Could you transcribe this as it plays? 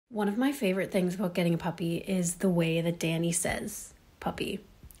One of my favorite things about getting a puppy is the way that Danny says puppy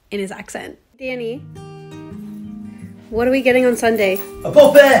in his accent. Danny, what are we getting on Sunday? A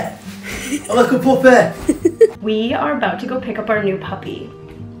puppy! I like a puppy! We are about to go pick up our new puppy.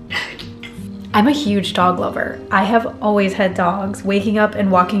 I'm a huge dog lover. I have always had dogs. Waking up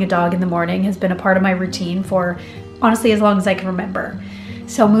and walking a dog in the morning has been a part of my routine for honestly as long as I can remember.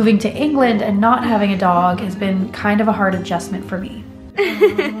 So moving to England and not having a dog has been kind of a hard adjustment for me. Oh,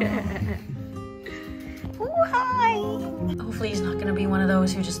 hi. Hopefully he's not gonna be one of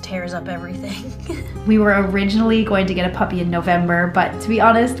those who just tears up everything. We were originally going to get a puppy in November, but to be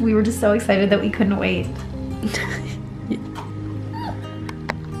honest, we were just so excited that we couldn't wait.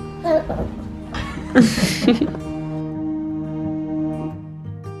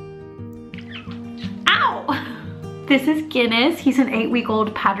 Ow! This is Guinness. He's an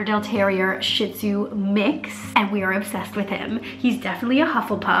 8-week-old Patterdale Terrier Shih Tzu mix, and we are obsessed with him. He's definitely a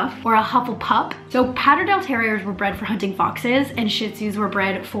Hufflepup, or a Hufflepup. So Patterdale Terriers were bred for hunting foxes, and Shih Tzus were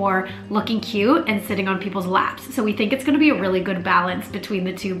bred for looking cute and sitting on people's laps. So we think it's gonna be a really good balance between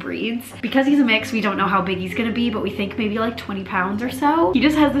the two breeds. Because he's a mix, we don't know how big he's gonna be, but we think maybe like 20 pounds or so. He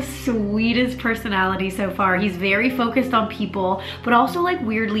just has the sweetest personality so far. He's very focused on people, but also like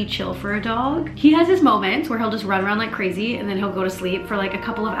weirdly chill for a dog. He has his moments where he'll just run around like crazy and then he'll go to sleep for like a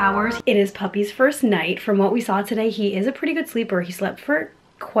couple of hours. It is puppy's first night. From what we saw today, he is a pretty good sleeper. He slept for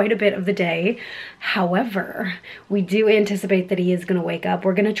quite a bit of the day. However, we do anticipate that he is going to wake up.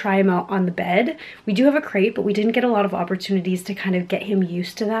 We're going to try him out on the bed. We do have a crate, but we didn't get a lot of opportunities to kind of get him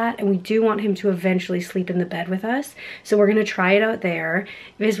used to that, and we do want him to eventually sleep in the bed with us. So we're going to try it out there.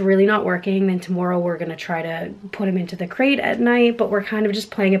 If it's really not working, then tomorrow we're going to try to put him into the crate at night, but we're kind of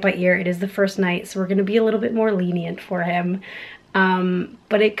just playing it by ear. It is the first night, so we're going to be a little bit more lenient for him.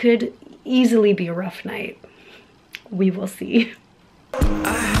 But it could easily be a rough night. We will see. I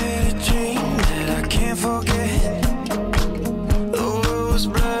had a dream that I can't forget. The world was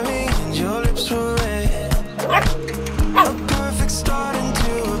blurry and your lips were red. A perfect start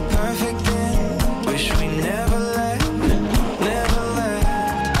into a perfect end. Wish we never left, never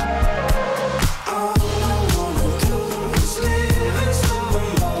left. All I wanna do is live in slow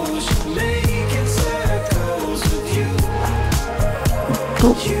motion, making circles with you.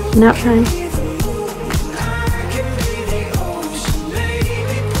 Oh, nap time.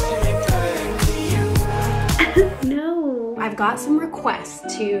 I've got some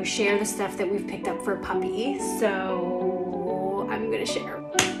requests to share the stuff that we've picked up for puppy, so I'm gonna share.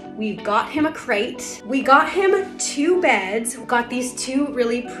 We've got him a crate. We got him 2 beds. We got these 2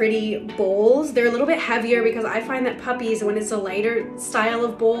 really pretty bowls. They're a little bit heavier because I find that puppies, when it's a lighter style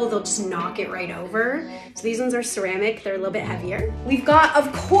of bowl, they'll just knock it right over. So these ones are ceramic. They're a little bit heavier. We've got,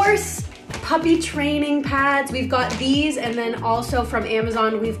 of course, puppy training pads. We've got these, and then also from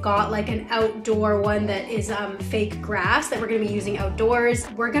Amazon we've got like an outdoor one that is fake grass that we're gonna be using outdoors.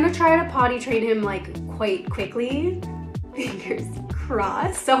 We're gonna try to potty train him like quite quickly. Fingers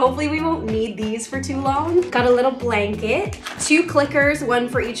crossed. So hopefully we won't need these for too long. Got a little blanket, 2 clickers, one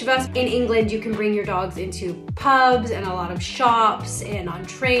for each of us. In England, you can bring your dogs into pubs and a lot of shops and on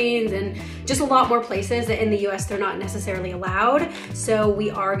trains and just a lot more places that in the US they're not necessarily allowed. So we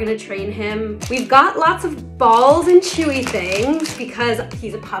are gonna train him. We've got lots of balls and chewy things because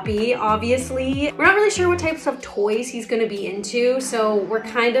he's a puppy, obviously. We're not really sure what types of toys he's gonna be into, so we're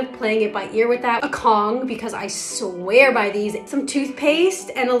kind of playing it by ear with that. A Kong, because I swear by these. Some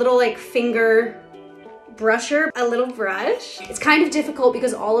toothpaste and a little like finger brusher, a little brush. It's kind of difficult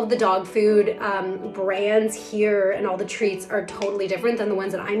because all of the dog food brands here and all the treats are totally different than the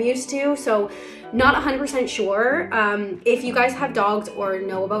ones that I'm used to. So not 100% sure. If you guys have dogs or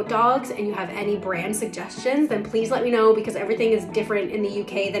know about dogs and you have any brand suggestions, then please let me know because everything is different in the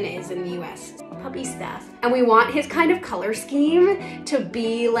UK than it is in the US. Puppy stuff. And we want his kind of color scheme to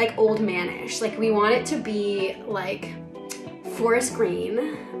be like old manish. Like we want it to be like forest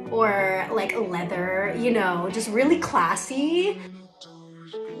green or like leather, you know, just really classy.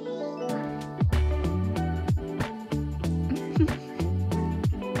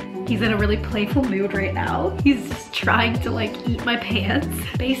 He's in a really playful mood right now. He's just trying to like eat my pants.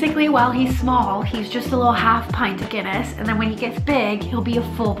 Basically, while he's small, he's just a little half pint of Guinness, and then when he gets big, he'll be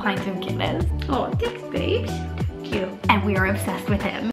a full pint of Guinness. Oh, thanks, babes. Cute. And we are obsessed with him.